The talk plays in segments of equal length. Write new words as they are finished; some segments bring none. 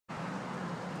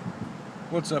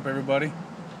What's up, everybody?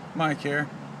 Mike here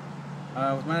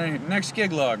with my next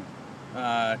gig log.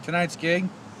 Tonight's gig,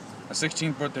 a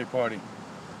 16th birthday party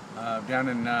down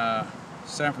in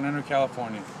San Fernando,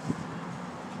 California.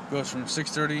 Goes from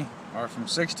 6 to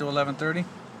 11:30,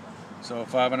 so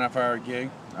 5.5 hour gig.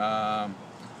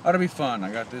 Ought to be fun.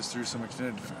 I got this through some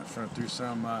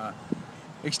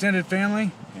extended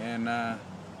family, and gonna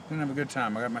have a good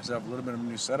time. I got myself a little bit of a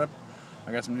new setup.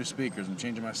 I got some new speakers. I'm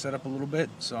changing my setup a little bit,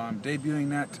 so I'm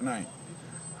debuting that tonight.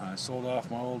 I sold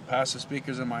off my old passive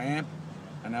speakers in my amp,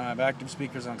 and now I have active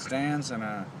speakers on stands, and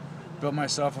built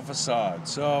myself a facade.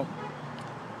 So,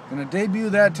 gonna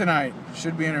debut that tonight.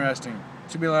 Should be interesting.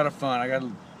 Should be a lot of fun. I got a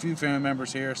few family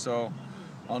members here, so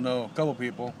I'll know a couple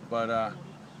people, but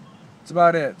that's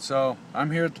about it. So I'm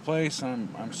here at the place.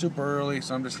 I'm super early,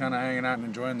 so I'm just kind of hanging out and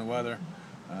enjoying the weather.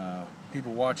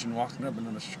 People walking up and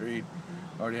down the street.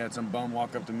 Already had some bum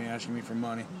walk up to me asking me for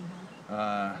money.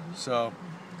 So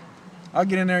I'll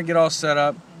get in there and get all set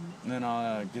up, and then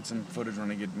I'll get some footage when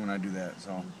I do that.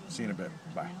 So see you in a bit.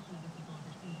 Bye.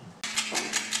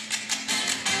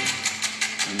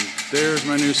 And there's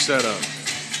my new setup.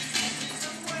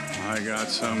 I got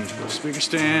some speaker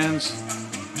stands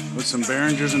with some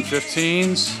Behringers and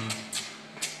 15s.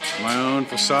 My own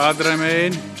facade that I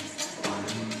made.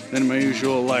 Then my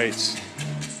usual lights.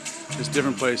 Just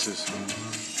different places.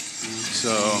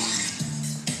 So,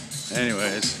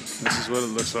 anyways, this is what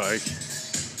it looks like.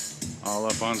 All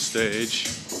up on stage.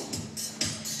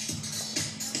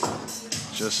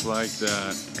 Just like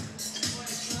that.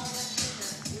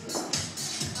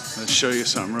 Let's show you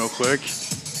something real quick.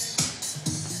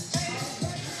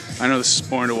 I know this is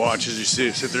boring to watch as you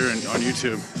sit there on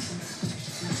YouTube,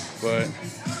 but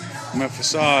my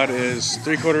facade is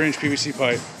 3/4 inch PVC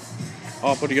pipe,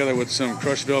 all put together with some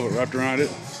crushed velvet wrapped around it,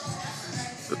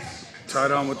 tied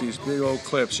on with these big old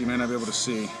clips you may not be able to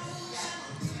see.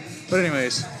 But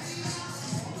anyways,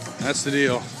 that's the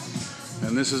deal,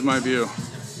 and this is my view.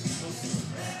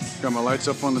 Got my lights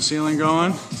up on the ceiling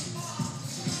going.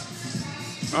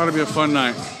 Ought to be a fun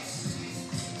night.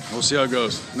 We'll see how it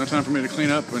goes. No time for me to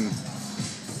clean up and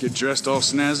get dressed all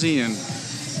snazzy, and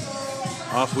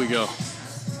off we go.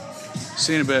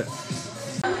 See you in a bit.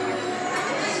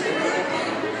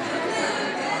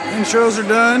 Intros are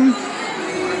done.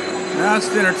 Now it's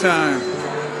dinner time.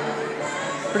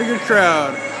 Pretty good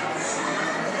crowd.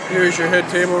 Here's your head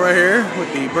table right here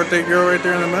with the birthday girl right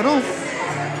there in the middle.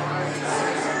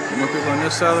 More people on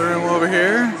this side of the room over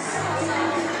here.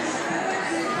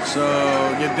 So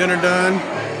get dinner done.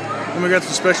 Then we got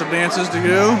some special dances to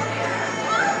do.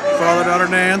 Father-daughter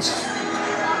dance,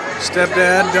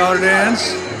 stepdad-daughter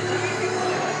dance,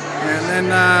 and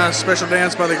then special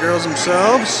dance by the girls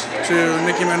themselves to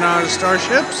Nicki Minaj's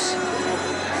Starships,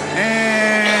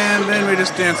 and then we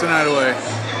just dance the night away.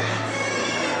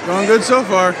 Going good so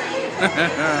far.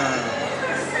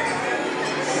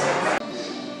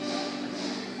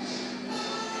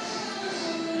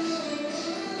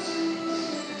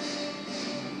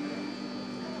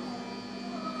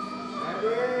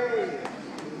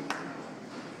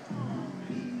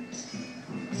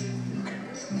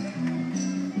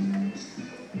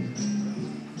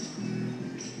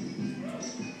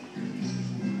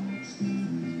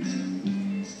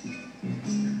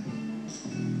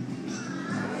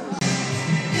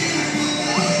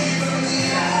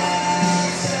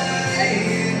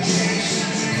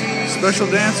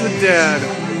 Special dance with Dad.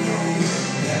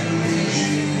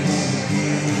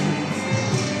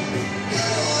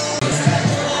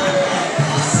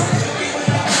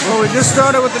 Well, we just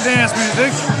started with the dance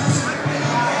music.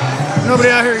 Nobody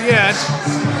out here yet.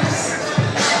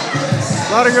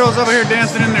 A lot of girls over here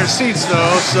dancing in their seats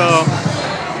though, so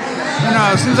you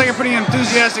know, it seems like a pretty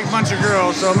enthusiastic bunch of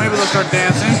girls, so maybe they'll start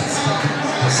dancing.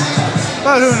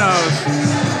 But who knows?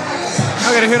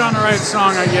 I gotta hit on the right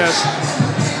song, I guess.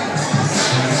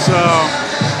 So,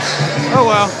 oh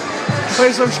well, the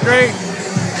place looks great,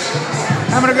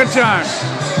 having a good time.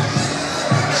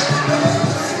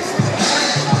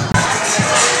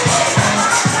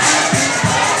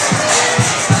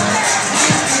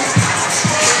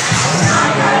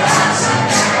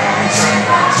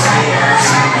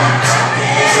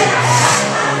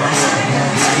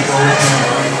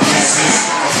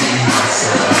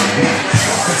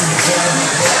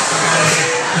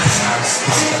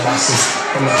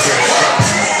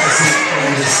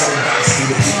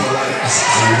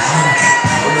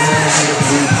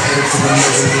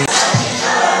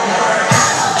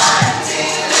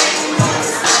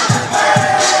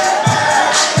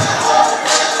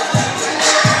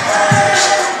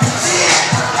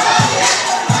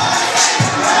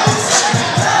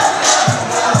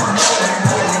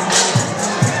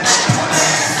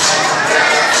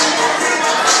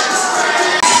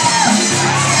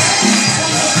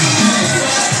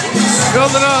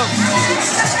 Build it up.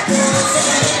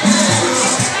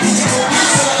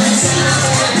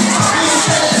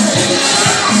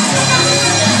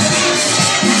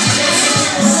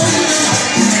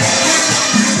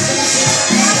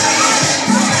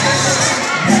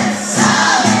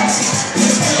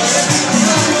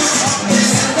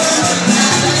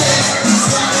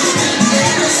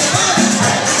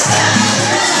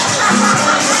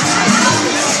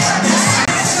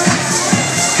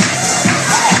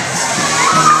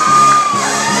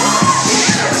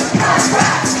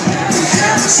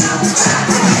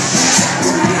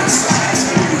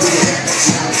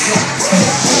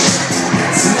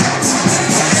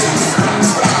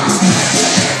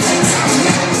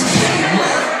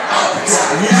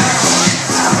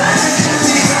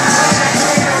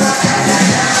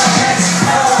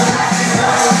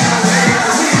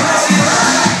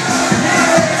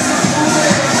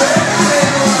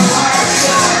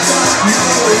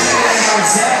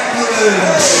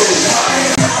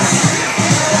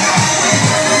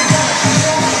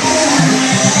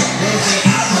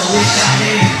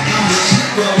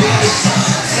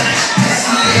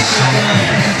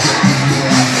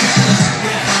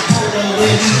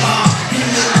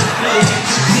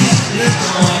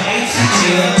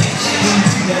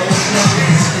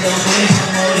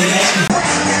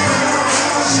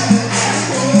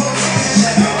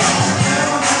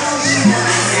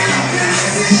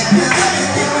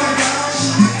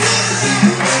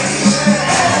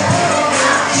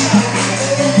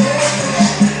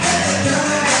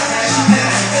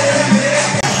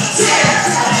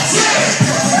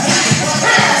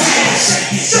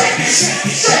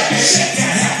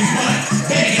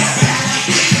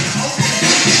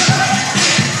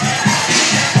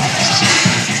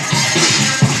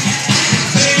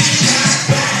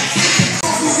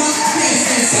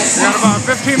 We got about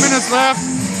 15 minutes left,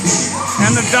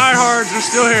 and the diehards are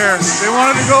still here. They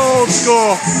wanted to go old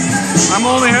school. I'm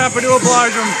only happy to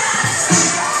oblige them.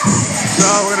 So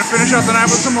we're gonna finish up the night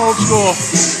with some old school.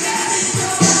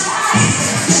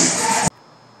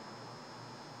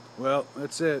 Well,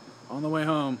 that's it. On the way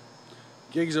home,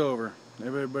 gig's over.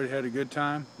 Everybody had a good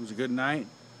time. It was a good night.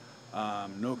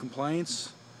 No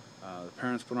complaints. The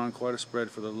parents put on quite a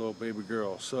spread for the little baby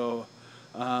girl. So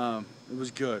it was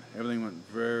good. Everything went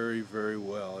very, very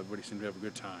well. Everybody seemed to have a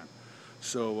good time.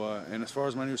 So, and as far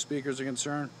as my new speakers are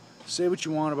concerned, say what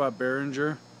you want about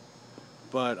Behringer,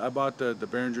 but I bought the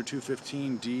Behringer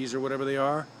 215Ds or whatever they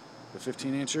are, the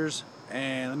 15 inchers,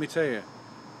 and let me tell you,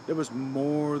 there was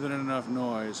more than enough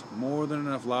noise, more than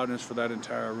enough loudness for that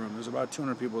entire room. There's about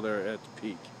 200 people there at the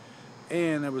peak,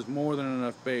 and there was more than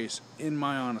enough bass, in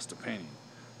my honest opinion.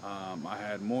 I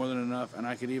had more than enough, and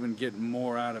I could even get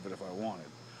more out of it if I wanted.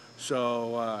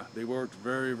 So they worked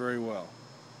very, very well.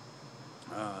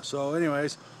 So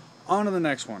anyways, on to the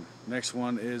next one. Next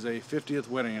one is a 50th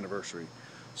wedding anniversary.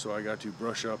 So I got to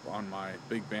brush up on my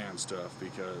big band stuff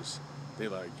because they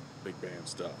like big band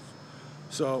stuff.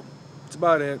 So that's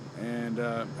about it. And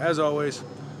as always,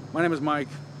 my name is Mike,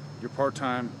 your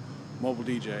part-time mobile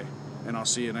DJ, and I'll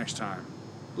see you next time.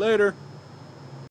 Later.